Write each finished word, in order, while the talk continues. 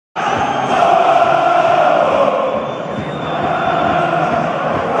Hello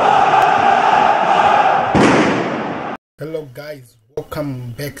guys,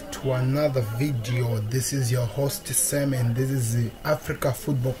 welcome back to another video. This is your host Sam and this is the Africa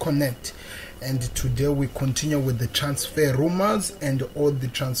Football Connect, and today we continue with the transfer rumors and all the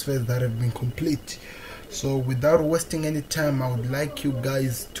transfers that have been complete. So without wasting any time, I would like you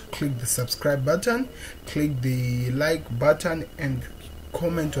guys to click the subscribe button, click the like button and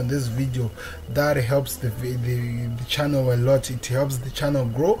comment on this video. That helps the channel a lot. It helps the channel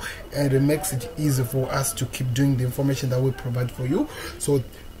grow and it makes it easy for us to keep doing the information that we provide for you. So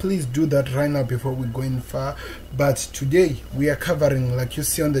please do that right now before we go in far. But today we are covering, like you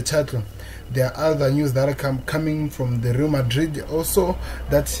see on the title, there are other news that are coming from the Real Madrid also,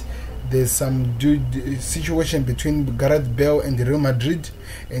 that there's some situation between Gareth Bale and the Real Madrid,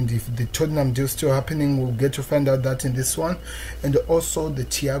 and if the Tottenham deal is still happening, we'll get to find out that in this one. And also the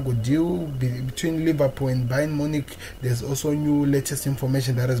Thiago deal between Liverpool and Bayern Munich, there's also new latest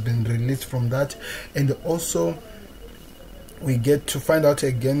information that has been released from that. And also we get to find out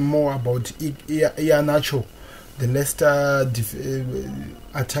again more about Iheanacho, the Leicester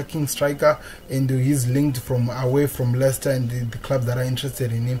attacking striker, and he's linked from away from Leicester and the clubs that are interested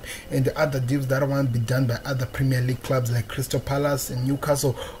in him, and the other deals that want to be done by other Premier League clubs like Crystal Palace and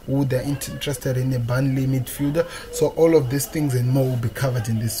Newcastle, who they're interested in a Burnley midfielder. So all of these things and more will be covered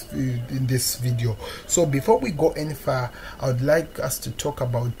in this video. So before we go any far, I would like us to talk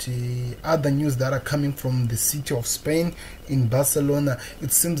about other news that are coming from the city of Spain. In Barcelona,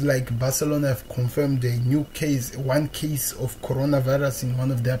 it seems like Barcelona have confirmed a new case, one case of coronavirus in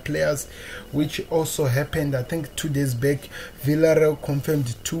one of their players, which also happened, I think, 2 days back. Villarreal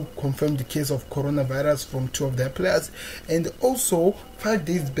confirmed 2 confirmed cases of coronavirus from 2 of their players, and also 5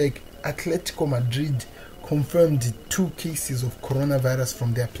 days back Atletico Madrid confirmed 2 cases of coronavirus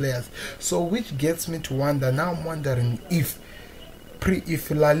from their players. So which gets me to wonder, now I'm wondering if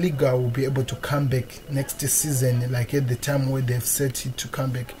La Liga will be able to come back next season, like at the time where they've set it to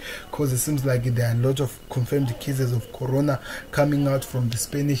come back, because it seems like there are a lot of confirmed cases of corona coming out from the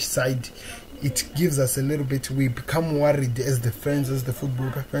Spanish side. It gives us a little bit, we become worried as the fans, as the football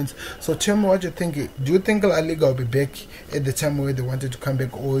fans. So tell me what you think. Do you think La Liga will be back at the time where they wanted to come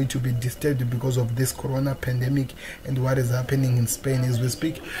back, or it will be disturbed because of this corona pandemic and what is happening in Spain as we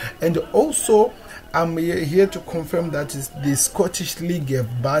speak? And also I'm here to confirm that the Scottish League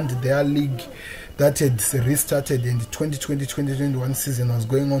have banned their league that had restarted in the 2020-2021 season was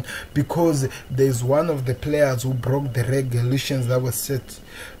going on, because there's one of the players who broke the regulations that were set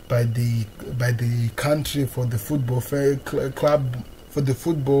by the country for the football club, for the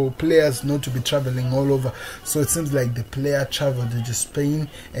football players not to be traveling all over. So it seems like the player traveled to Spain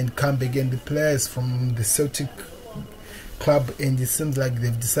and come back, and the players from the Celtic club, and it seems like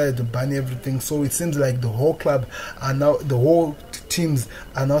they've decided to ban everything. So it seems like the whole club are now, the whole teams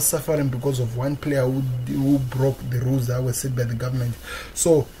are now suffering because of one player who broke the rules that were set by the government.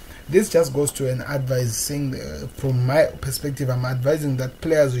 So this just goes to an advice saying, from my perspective, I'm advising that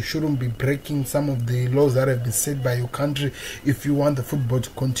players shouldn't be breaking some of the laws that have been set by your country if you want the football to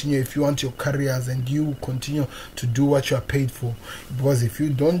continue, if you want your careers and you continue to do what you are paid for. Because if you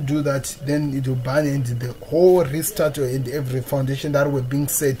don't do that, then it will ban, and the whole restart and every foundation that were being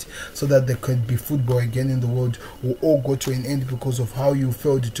set so that there could be football again in the world will all go to an end because of how you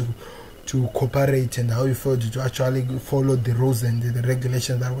failed to cooperate and how you failed to actually follow the rules and the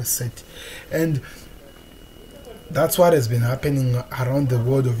regulations that were set. And that's what has been happening around the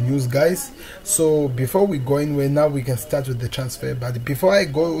world of news, guys. So before we go in, now we can start with the transfer. But before I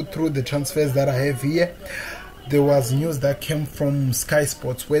go through the transfers that I have here, there was news that came from Sky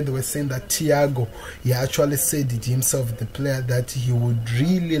Sports where they were saying that Thiago, he actually said it himself, the player, that he would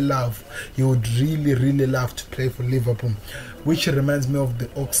really love to play for Liverpool, which reminds me of the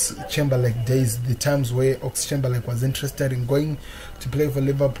Ox-Chamberlain days, the times where Ox-Chamberlain was interested in going to play for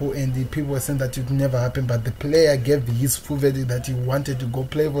Liverpool, and the people were saying that it would never happen, but the player gave his full verdict that he wanted to go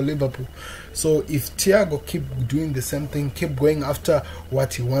play for Liverpool. So if Thiago keep doing the same thing, keep going after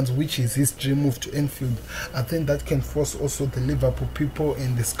what he wants, which is his dream move to Anfield, I think that can force also the Liverpool people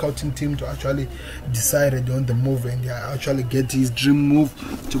and the scouting team to actually decide on the move and actually get his dream move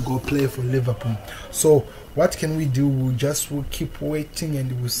to go play for Liverpool. So what can we do? We'll keep waiting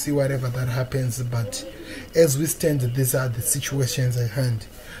and we'll see whatever that happens. But as we stand, these are the situations at hand.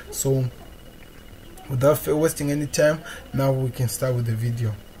 So without wasting any time, now we can start with the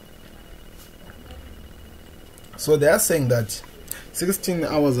video. So they are saying that 16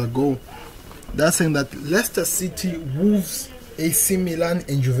 hours ago, they are saying that Leicester City, Wolves, AC Milan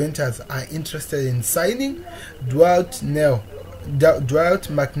and Juventus are interested in signing Dwight Nell Dwight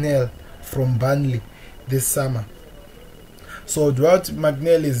McNeil from Burnley this summer. So Dwight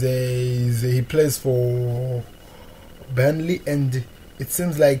McNeil he plays for Burnley, and it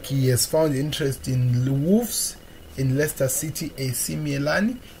seems like he has found interest in Wolves, in Leicester City, AC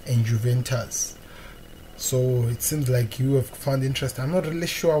Milan, and Juventus. So it seems like you have found interest. I'm not really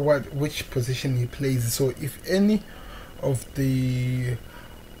sure which position he plays. So if any of the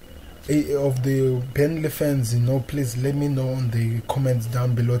Burnley fans please let me know in the comments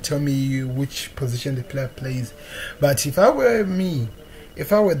down below. Tell me which position the player plays. But if I were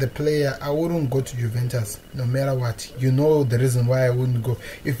the player, I wouldn't go to Juventus no matter what. You know the reason why I wouldn't go.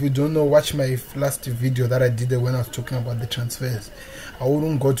 If you don't know, watch my last video that I did when I was talking about the transfers. I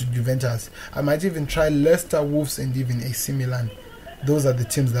wouldn't go to Juventus. I might even try Leicester, Wolves, and even AC Milan. Those are the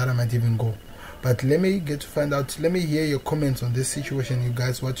teams that I might even go. But let me get to find out. Let me hear your comments on this situation, you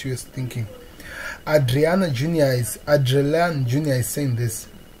guys, what you are thinking. Adrian Jr. is saying this.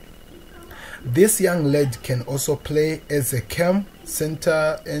 This young lad can also play as a cam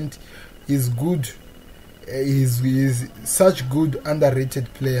center and is good. He's such good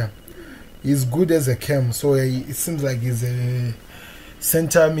underrated player. He's good as a cam, so it seems like he's a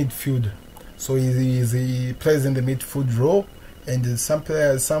center midfield. So he plays in the midfield role. And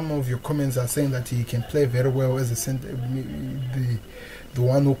some of your comments are saying that he can play very well as a center, the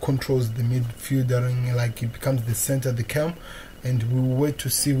one who controls the midfielder, like he becomes the center, the cam. And we'll wait to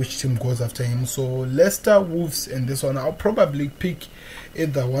see which team goes after him. So Leicester, Wolves, and this one, I'll probably pick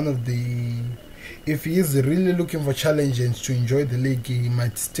either one of the. If he is really looking for challenge and to enjoy the league, he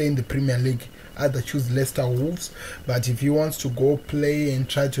might stay in the Premier League. Either choose Leicester or Wolves. But if he wants to go play and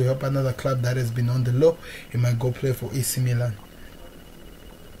try to help another club that has been on the low, he might go play for AC Milan.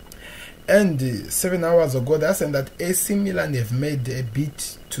 And 7 hours ago, they're saying that AC Milan have made a bid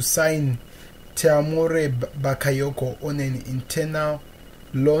to sign Tiamore Bakayoko on an internal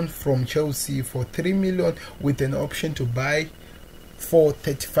loan from Chelsea for 3 million with an option to buy for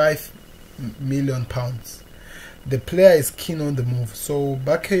 35 million pounds. The player is keen on the move. So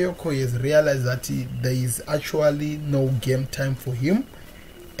Bakayoko has realized that there is actually no game time for him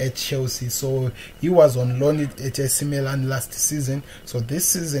at Chelsea. So he was on loan at AC Milan last season. So this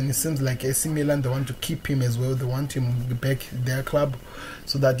season it seems like AC Milan, they want to keep him as well. They want him back in their club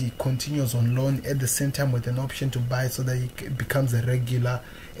so that he continues on loan at the same time with an option to buy so that he becomes a regular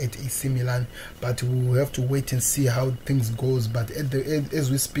at AC Milan. But we'll have to wait and see how things goes. But as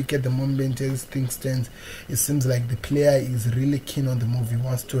we speak at the moment, as things stand, it seems like the player is really keen on the move. He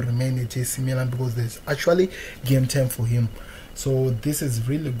wants to remain at AC Milan because there's actually game time for him. So this is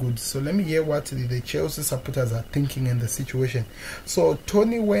really good. So let me hear what the Chelsea supporters are thinking in the situation. So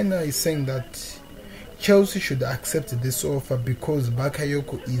Tony Werner is saying that Chelsea should accept this offer because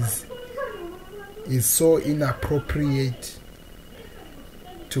Bakayoko is so inappropriate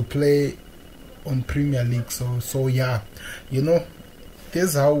to play on Premier League. So yeah, you know,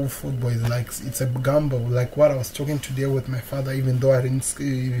 this is how football is like. It's a gamble, like what I was talking today with my father, even though I didn't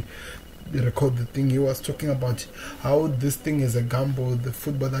record the thing. He was talking about how this thing is a gamble, the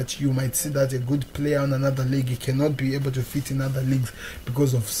football, that you might see that a good player on another league, he cannot be able to fit in other leagues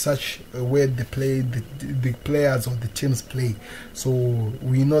because of such where they play, the players or the teams play. So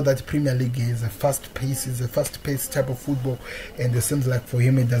we know that Premier League is a fast paced type of football, and it seems like for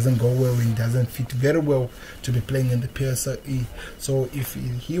him it doesn't go well and doesn't fit very well to be playing in the PSE. So if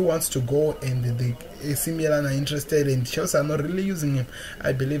he wants to go and the AC Milan are interested and Chelsea are not really using him,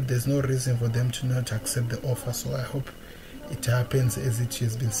 I believe there's no reason for them to not accept the offer. So I hope it happens as it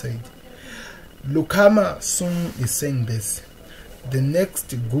has been said. Lukama Sung is saying this: the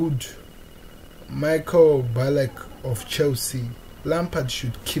next good Michail Ballack of Chelsea, Lampard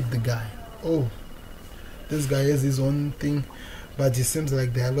should keep the guy. Oh, this guy has his own thing, but it seems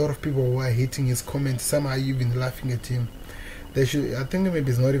like there are a lot of people who are hating his comments. Some are even laughing at him. They should, I think maybe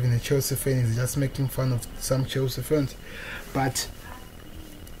he's not even a Chelsea fan, he's just making fun of some Chelsea fans. But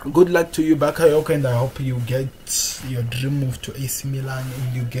good luck to you, Bakayoko, and I hope you get your dream move to AC Milan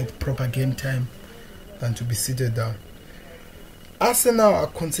and you get proper game time than to be seated down. Arsenal are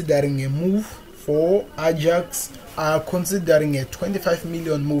considering a move for Ajax, are considering a 25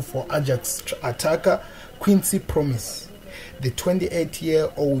 million move for Ajax attacker Quincy Promise. The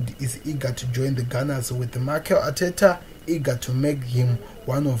 28-year-old is eager to join the Gunners, with Michail Antonio eager to make him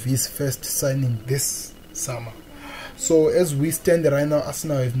one of his first signings this summer. So as we stand right now,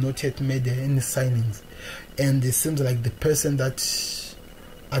 Arsenal have not yet made any signings, and it seems like the person that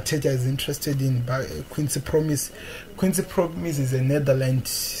Arteta is interested in Quincy Promes. Quincy Promes is a Netherlands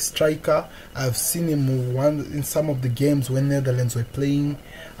striker. I've seen him in some of the games when Netherlands were playing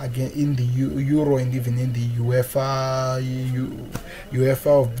again in the Euro and even in the UEFA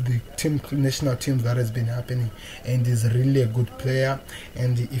of the national teams that has been happening, and is really a good player.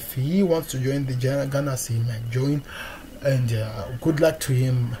 And if he wants to join the Gunners, he might join. And good luck to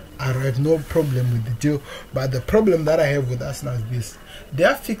him. I have no problem with the deal, but the problem that I have with Arsenal is this: they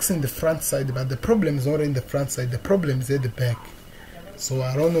are fixing the front side, but the problem is not in the front side, the problem is at the back. So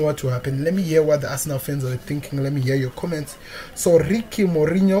I don't know what will happen. Let me hear what the Arsenal fans are thinking. Let me hear your comments. So Ricky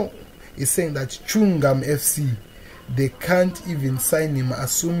Mourinho is saying that Chungam FC, they can't even sign him,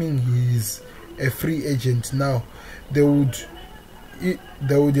 assuming he's a free agent now. They would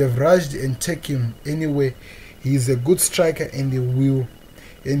have rushed and take him anyway. He's a good striker, and he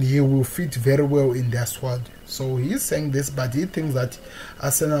will fit very well in their squad. So he's saying this, but he thinks that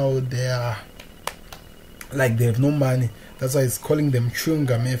Arsenal, they have no money. That's why he's calling them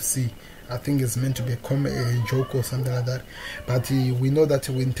Chungam FC. I think it's meant to be a joke or something like that. But we know that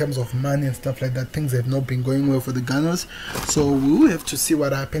in terms of money and stuff like that, things have not been going well for the Gunners. So we will have to see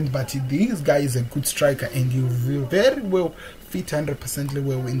what happens. But this guy is a good striker, and he will very well fit 100%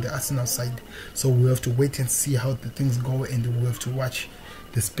 well in the Arsenal side. So we have to wait and see how the things go, and we have to watch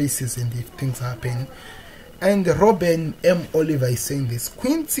the spaces and if things happen. And Robin M. Oliver is saying this: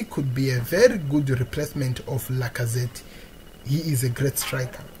 Quincy could be a very good replacement of Lacazette. He is a great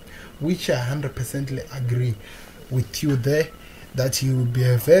striker, which I 100% agree with you there, that he will be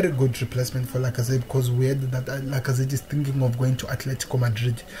a very good replacement for Lacazette, because we heard that Lacazette is thinking of going to Atletico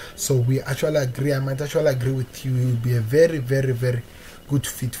Madrid. So we actually agree. I might actually agree with you. He will be a very, very, very good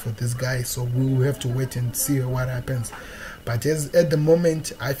fit for this guy. So we will have to wait and see what happens. But at the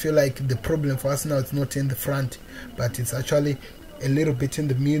moment, I feel like the problem for us now is not in the front, but it's actually a little bit in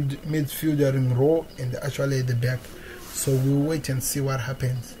the midfielding role and actually at the back. So we'll wait and see what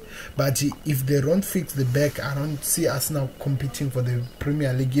happens. But if they don't fix the back, I don't see us now competing for the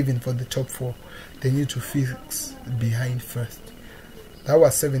Premier League, even for the top 4. They need to fix behind first. That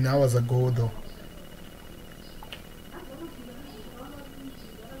was 7 hours ago though.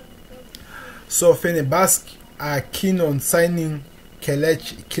 So Fenerbahce are keen on signing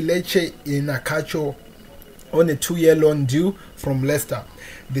Kelechi Iheanacho on a 2-year loan deal from Leicester.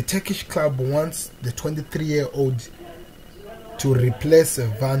 The Turkish club wants the 23-year-old to replace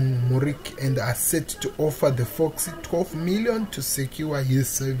Van Murik and are set to offer the Foxy 12 million to secure his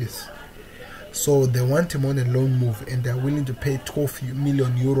service. So they want him on a loan move, and they're willing to pay 12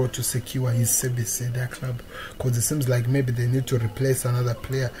 million euro to secure his service in their club, because it seems like maybe they need to replace another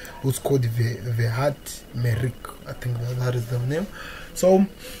player who's called Vehat Merik. I think that is the name. So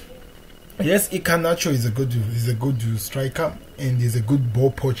yes, Iheanacho is a good striker, and he's a good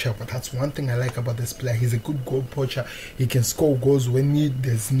ball poacher. But that's one thing I like about this player. He's a good goal poacher. He can score goals when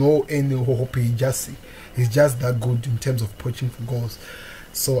there's no any hope. He's just that good in terms of poaching for goals.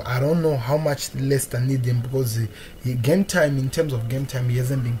 So I don't know how much Leicester need him, because game time, in terms of game time, he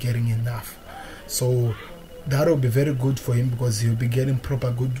hasn't been getting enough. So that will be very good for him, because he'll be getting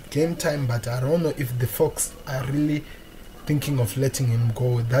proper good game time. But I don't know if the Fox are really thinking of letting him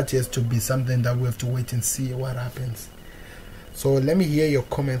go. That has to be something that we have to wait and see what happens. So let me hear your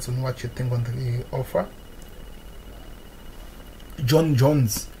comments on what you think on the offer. John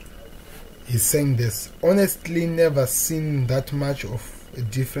Jones is saying this: honestly, never seen that much of a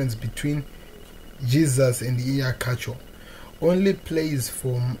difference between Jesus and Iheanacho. Only plays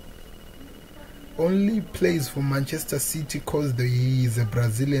for Manchester City because he is a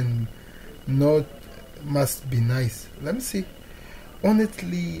Brazilian. Not must be nice. Let me see.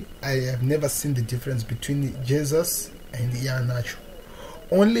 Honestly, I have never seen the difference between Jesus and Iheanacho.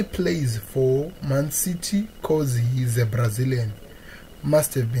 Only plays for Man City because he is a Brazilian.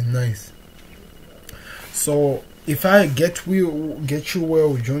 Must have been nice. So if I get you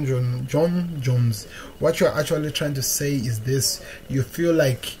well, John Jones, what you're actually trying to say is this: you feel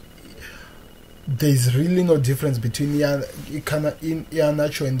like there's really no difference between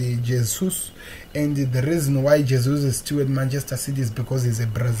Iheanacho and Jesus, and the reason why Jesus is still at Manchester City is because he's a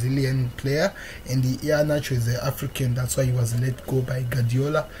Brazilian player, and Iheanacho is an African. That's why he was let go by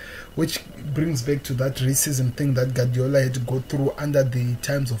Guardiola, which brings back to that racism thing that Guardiola had to go through under the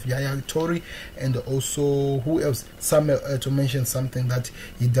times of Yaya Toure, and also who else? Samuel to mention something that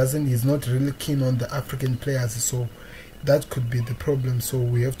he's not really keen on the African players. So that could be the problem. So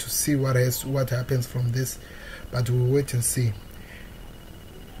we have to see what happens from this, but we'll wait and see.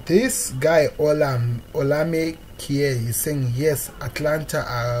 This guy Olame Kie is saying yes, Atlanta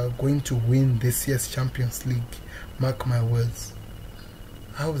are going to win this year's Champions League. Mark my words.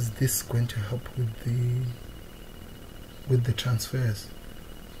 how is this going to help with the transfers?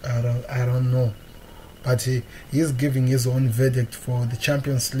 I don't know. But he's giving his own verdict for the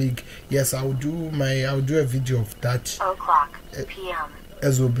Champions League. Yes, I'll do a video of that. o'clock p.m.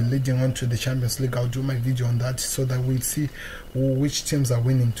 As we'll be leading on to the Champions League, I'll do my video on that so that we'll see which teams are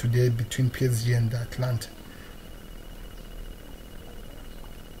winning today between PSG and Atlanta.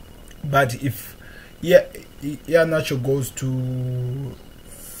 But if Nacho goes to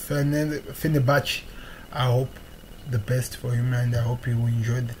Fenerbahce, I hope the best for him, and I hope he will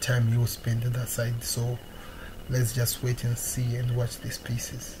enjoy the time he will spend at that side. So let's just wait and see and watch these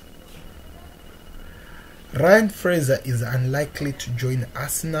pieces. Ryan Fraser is unlikely to join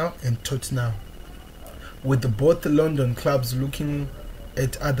Arsenal and Tottenham, with both London clubs looking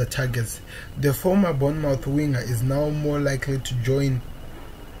at other targets. The former Bournemouth winger is now more likely to join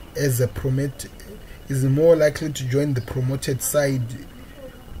the promoted side,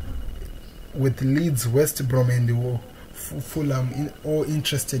 with Leeds, West Brom and Fulham all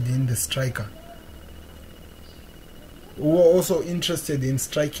interested in the striker, who are also interested in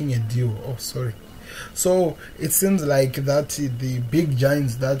striking a deal. So it seems like that the big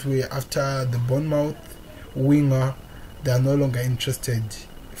giants that were after the Bournemouth winger, they are no longer interested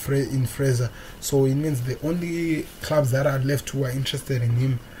in Fraser. So it means the only clubs that are left who are interested in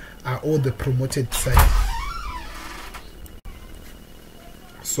him are all the promoted side.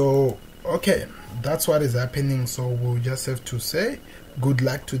 So okay, that's what is happening. So we'll just have to say good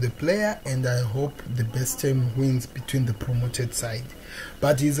luck to the player, and I hope the best team wins between the promoted side.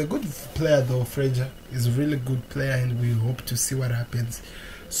 But he's a good player though. Fraser is a really good player, and we hope to see what happens.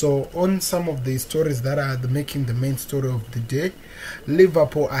 So on some of the stories that are making the main story of the day,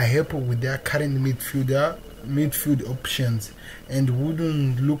 Liverpool are happy with their current midfield options and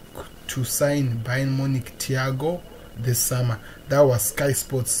wouldn't look to sign Bayern Munich Thiago this summer. That was Sky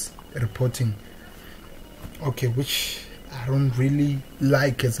Sports reporting. Okay, which I don't really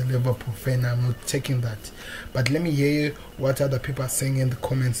like as a Liverpool fan. I'm not taking that. But let me hear what other people are saying in the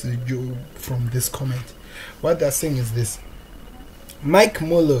comments from this comment. What they're saying is this. Mike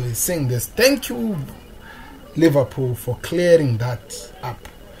Muller is saying this: thank you, Liverpool, for clearing that up.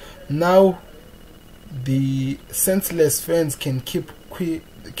 Now the senseless fans can keep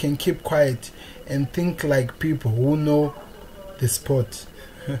quiet and think like people who know the sport.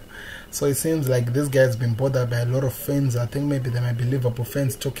 So it seems like this guy has been bothered by a lot of fans. I think maybe there might be Liverpool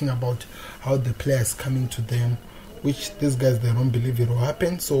fans talking about how the player is coming to them, which these guys, they don't believe it will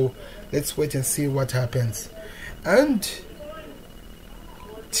happen. So let's wait and see what happens. And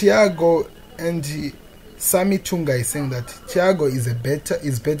Thiago and Sami Tunga is saying that Thiago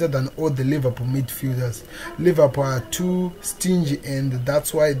is better than all the Liverpool midfielders. Liverpool are too stingy, and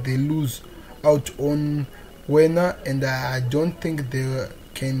that's why they lose out on Werner, and I don't think they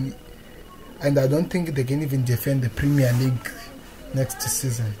can even defend the Premier League next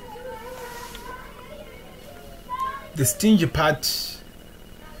season. The stingy part,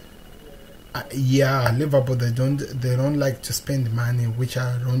 yeah, Liverpool, they don't like to spend money, which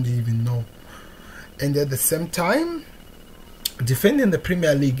I don't even know. And at the same time, defending the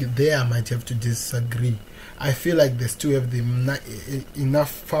Premier League, there I might have to disagree. I feel like they still have enough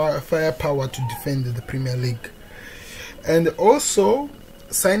firepower to defend the Premier League. And also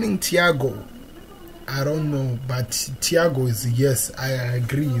signing Thiago, I don't know, but Thiago is, yes, I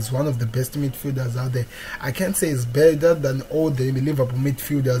agree, he's one of the best midfielders out there. I can't say he's better than all the Liverpool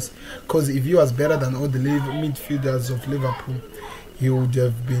midfielders, because if he was better than all the midfielders of Liverpool, he would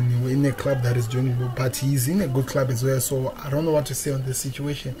have been in a club that is doing good. But he's in a good club as well, so I don't know what to say on this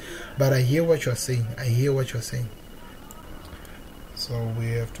situation. But I hear what you're saying. So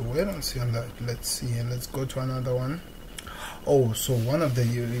we have to wait and see on that. Let's see, and let's go to another one. Oh, so one of the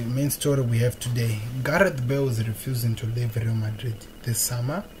main story we have today: Gareth Bale is refusing to leave Real Madrid this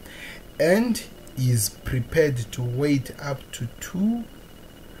summer, and is prepared to wait up to 2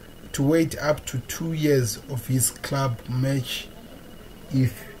 years of his club match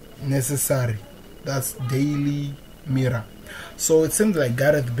if necessary. That's Daily Mirror. So it seems like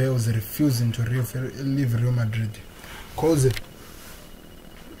Gareth Bale is refusing to leave Real Madrid, because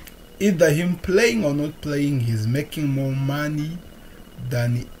either him playing or not playing, he's making more money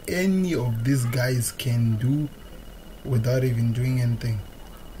than any of these guys can do without even doing anything.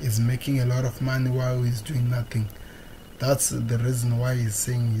 He's making a lot of money while he's doing nothing. That's the reason why he's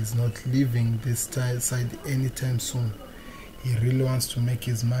saying he's not leaving this side anytime soon. He really wants to make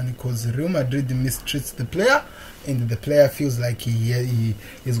his money, because Real Madrid mistreats the player, and the player feels like he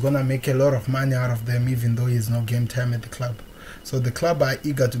is gonna make a lot of money out of them, even though he's no game time at the club. So the club are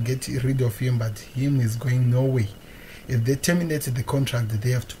eager to get rid of him, but him is going no way. if they terminate the contract,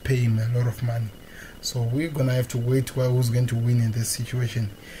 they have to pay him a lot of money. So we're gonna have to wait who's going to win in this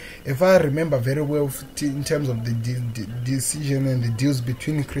situation. If I remember very well, in terms of the decision and the deals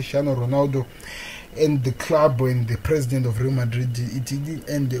between Cristiano Ronaldo and the club and the president of Real Madrid, it didn't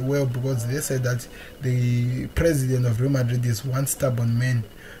end well, because they said that the president of Real Madrid is one stubborn man.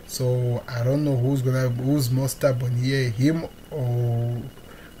 So I don't know who's more stubborn here, him or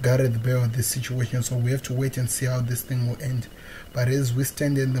Gareth Bale, this situation. So we have to wait and see how this thing will end. But as we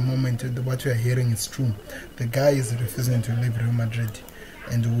stand in the moment, what we are hearing is true. The guy is refusing to leave Real Madrid,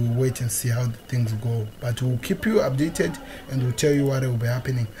 and we'll wait and see how things go. But we'll keep you updated and we'll tell you what will be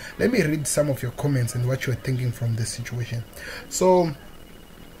happening. Let me read some of your comments and what you're thinking from this situation. So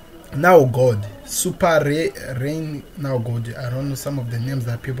now God, Super Rain Now God, I don't know some of the names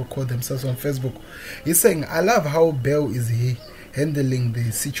that people call themselves on Facebook. He's saying, I love how Bale is handling the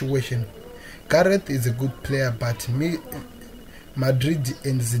situation. Gareth is a good player, but Madrid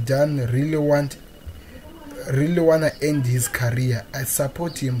and Zidane really wanna end his career. I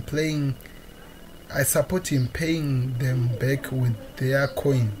support him paying them back with their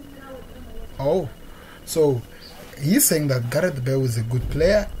coin. Oh, so he's saying that Gareth Bale is a good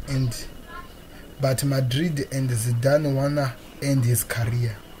player, but Madrid and Zidane wanna end his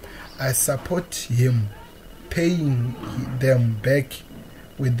career. I support him paying them back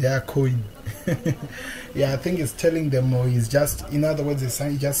with their coin. Yeah, I think he's telling them, or he's just, in other words,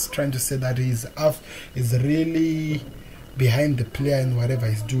 he's just trying to say that he's really behind the player and whatever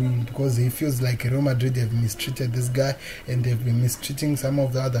he's doing, because he feels like Real Madrid have mistreated this guy and they've been mistreating some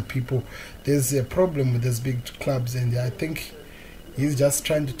of the other people. There's a problem with these big clubs, and I think he's just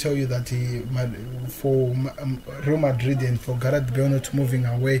trying to tell you that for Real Madrid and for Gareth Bale not moving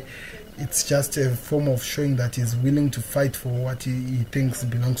away, it's just a form of showing that he's willing to fight for what he thinks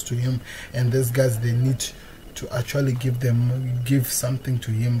belongs to him. And these guys, they need to actually give something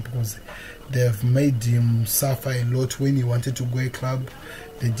to him, because they have made him suffer a lot. When he wanted to go a club,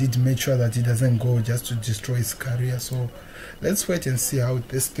 they did make sure that he doesn't go just to destroy his career. So let's wait and see how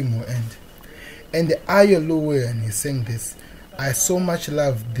this thing will end. And the Ayolo, and he's saying this, I so much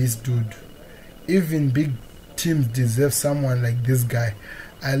love this dude. Even big teams deserve someone like this guy.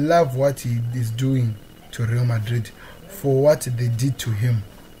 I love what he is doing to Real Madrid for what they did to him.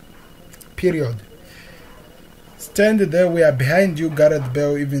 Period. Stand there, we are behind you, Gareth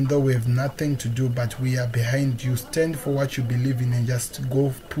Bale, even though we have nothing to do, but we are behind you. Stand for what you believe in and just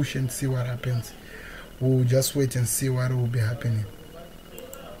go push and see what happens. We'll just wait and see what will be happening.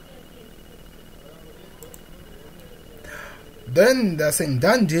 Then they're saying,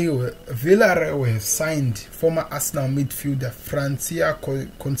 done deal. Villarreal have signed former Arsenal midfielder Francia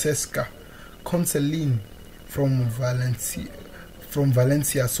Concelin from Valencia.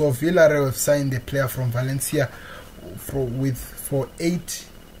 So Villarreal have signed a player from Valencia for 8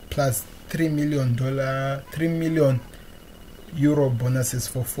 plus $3 million euro bonuses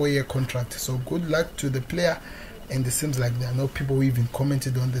for 4-year contract. So good luck to the player. And it seems like there are no people who even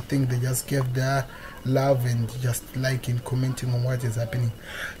commented on the thing. They just gave their love and just liking, commenting on what is happening.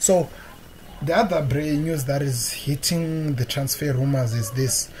 So the other news that is hitting the transfer rumors is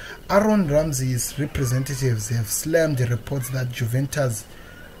this: Aaron Ramsey's representatives have slammed the reports that Juventus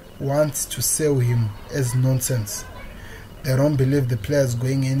wants to sell him as nonsense. They don't believe the player is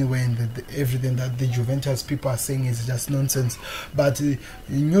going anywhere, and everything that the Juventus people are saying is just nonsense. But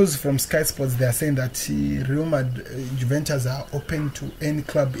news from Sky Sports, they are saying that Juventus are open to any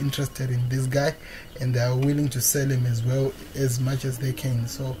club interested in this guy, and they are willing to sell him as well, as much as they can.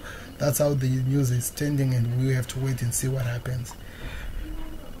 So that's how the news is standing, and we have to wait and see what happens.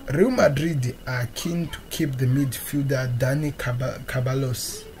 Real Madrid are keen to keep the midfielder Dani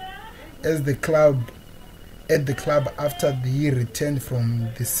Ceballos at the club after he returned from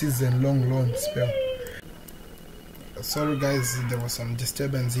the season-long loan spell. Sorry guys, there was some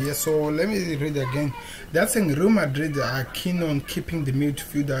disturbance here, so let me read again. They're saying Real Madrid are keen on keeping the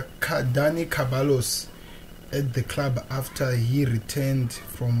midfielder Dani Ceballos at the club after he returned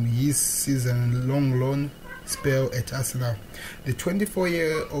from his season-long loan spell at Arsenal. The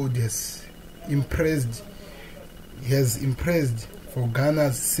 24-year-old has impressed for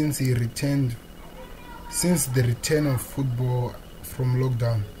Ghana since the return of football from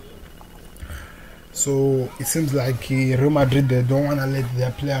lockdown. So it seems like Real Madrid, they don't want to let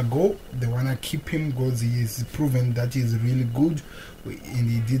their player go. They want to keep him because he has proven that he is really good, and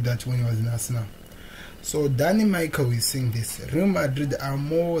he did that when he was in Arsenal. So Danny Michael is saying this: Real Madrid are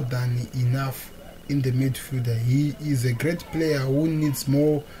more than enough in the midfielder. He is a great player who needs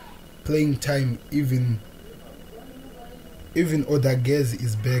more playing time. Even Odegaard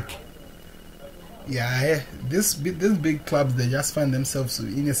is back. Yeah, these big clubs, they just find themselves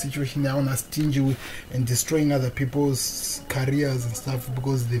in a situation they are stingy with and destroying other people's careers and stuff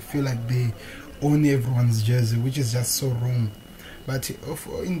because they feel like they own everyone's jersey, which is just so wrong. But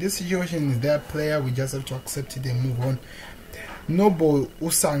in this situation, is their player, we just have to accept it and move on. Noble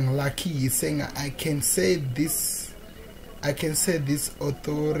Usang Lucky is saying, I can say this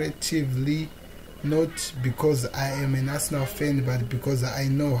authoritatively, not because I am an Arsenal fan, but because I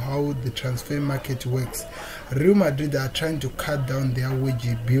know how the transfer market works. Real Madrid are trying to cut down their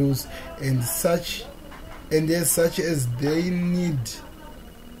wage bills and as such as they need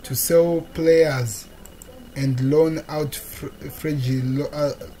to sell players and loan out fragile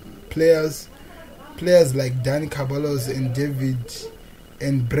players like Dani Ceballos and David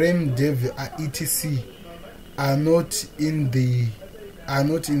and Brem David etc. are not in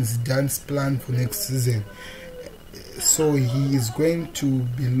Zidane's plan for next season. So he is going to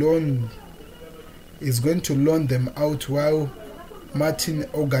be loan them out, while Martin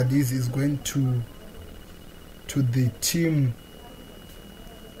Ogadis is going to the team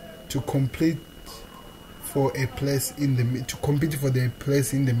to compete for the place in the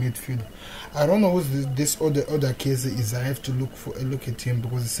midfield. I don't know what this other case is. I have to look at him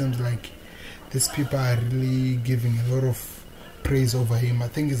because it seems like these people are really giving a lot of praise over him. I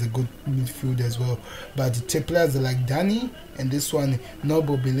think he's a good midfielder as well. But players like Dani and this one,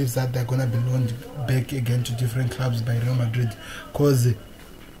 Noble believes that they're gonna be loaned back again to different clubs by Real Madrid because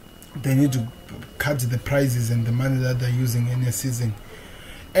they need to cut the prices and the money that they're using in a season.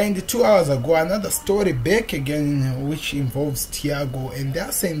 And 2 hours ago, another story back again which involves Thiago, and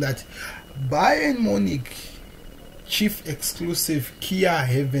they're saying that Bayern Munich chief exclusive Kia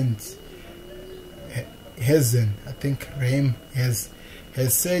Hazen, I think Raheem has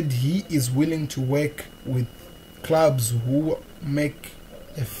said he is willing to work with clubs who make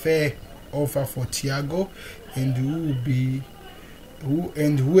a fair offer for Thiago and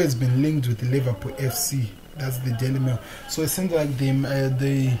who has been linked with Liverpool FC. That's the dello. So it seems like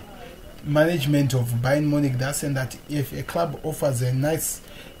the management of Bayern Munich, that's saying that if a club offers a nice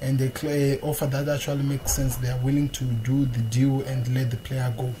and a offer that actually makes sense, they are willing to do the deal and let the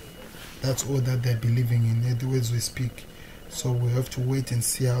player go. That's all that they're believing in the way we speak. So we have to wait and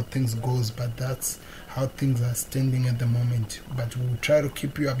see how things goes, but that's how things are standing at the moment. But we'll try to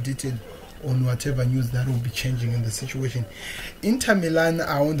keep you updated on whatever news that will be changing in the situation. Inter Milan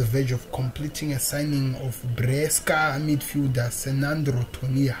are on the verge of completing a signing of Brescia midfielder Sandro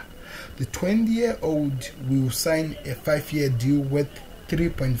Tonali. The 20-year-old will sign a 5-year deal worth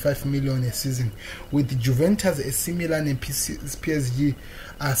 3.5 million a season, with Juventus, AC Milan and PSG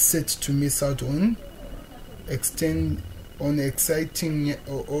are set to miss out on an exciting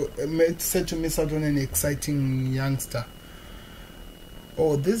youngster.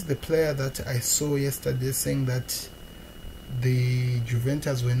 Oh, this is the player that I saw yesterday saying that the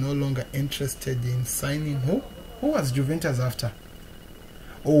Juventus were no longer interested in signing. Who was Juventus after?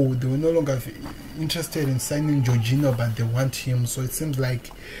 Oh, they were no longer interested in signing Jorginho, but they want him. So it seems like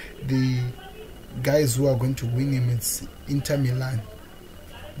the guys who are going to win him is Inter Milan.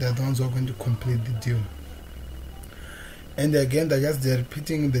 They're the ones who are going to complete the deal. And again, they're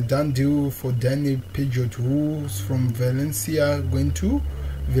repeating the done deal for Dani Pejot, who's from Valencia going to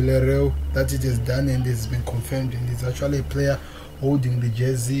Villarreal. That it is done and it's been confirmed, and it's actually a player holding the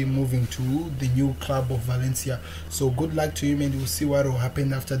jersey moving to the new club of Valencia. So good luck to him, and we'll see what will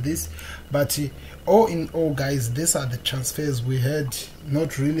happen after this. But all in all, guys, these are the transfers we had.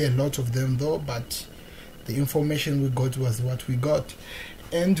 Not really a lot of them though, but the information we got was what we got,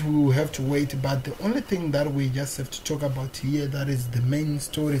 and we will have to wait. But the only thing that we just have to talk about here, that is the main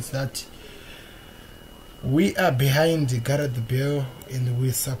story, is that we are behind Gareth Bale and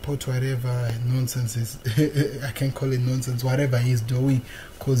we support whatever nonsense is I can call it nonsense, whatever he's doing,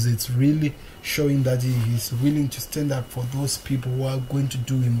 because it's really showing that he is willing to stand up for those people who are going to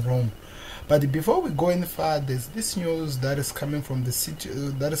do him wrong. But before we go any further, there's this news that is coming from the city,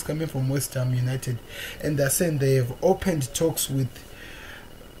 that is coming from West Ham United, and they're saying they have opened talks with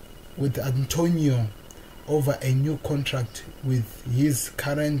Antonio over a new contract, with his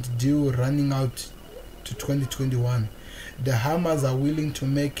current deal running out to 2021. The Hammers are willing to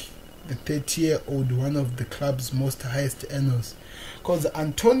make the 30-year-old one of the club's most highest earners, because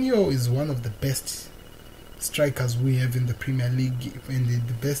Antonio is one of the best strikers we have in the Premier League and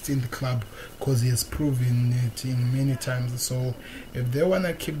the best in the club, because he has proven it in many times. So if they want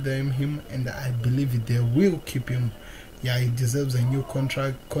to keep him, and I believe they will keep him, yeah, he deserves a new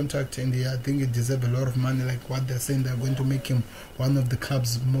contract, and I think he deserves a lot of money, like what they're saying. They're going to make him one of the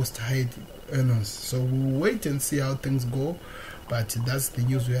club's most high earners. So we'll wait and see how things go, but that's the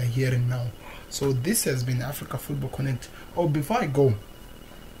news we are hearing now. So this has been Africa Football Connect. Oh, before I go,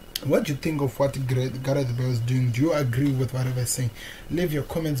 what do you think of what Gareth Bale is doing? Do you agree with whatever I'm saying? Leave your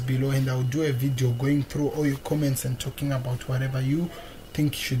comments below and I'll do a video going through all your comments and talking about whatever you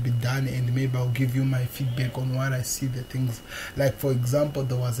think should be done, and maybe I'll give you my feedback on what I see the things. Like for example,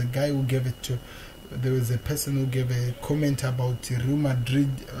 there was a person who gave a comment about Real Madrid,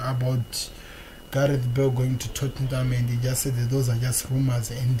 about Gareth Bale going to Tottenham, and he just said that those are just rumors.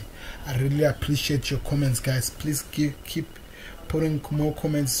 And I really appreciate your comments, guys. Please keep putting more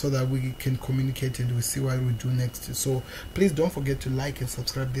comments so that we can communicate and we see what we do next. So please don't forget to like and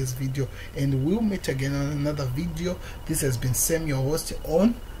subscribe this video, and we'll meet again on another video. This has been Sam, your host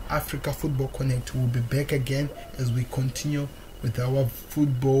on Africa Football Connect. We'll be back again as we continue with our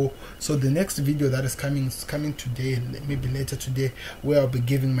football. So the next video that is coming today, maybe later today, where I'll be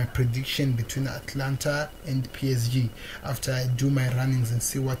giving my prediction between Atlanta and PSG after I do my runnings and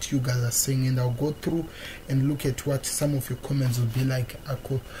see what you guys are saying, and I'll go through and look at what some of your comments will be like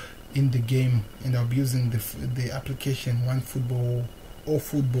in the game, and I'll be using the application OneFootball or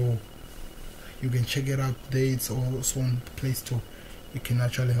Football. You can check it out there. It's also on the Play Store. It can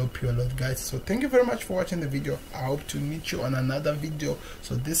actually help you a lot, guys. So thank you very much for watching the video. I hope to meet you on another video.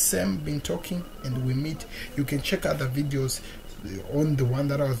 So this Sam been talking, and we meet. You can check out the videos on the one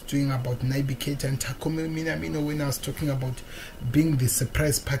that I was doing about Naby Keita and Takumi Minamino, when I was talking about being the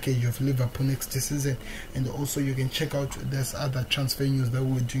surprise package of Liverpool next season. And also you can check out there's other transfer news that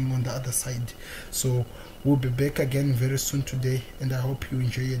we're doing on the other side. So we'll be back again very soon today, and I hope you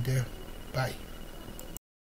enjoy your day. Bye.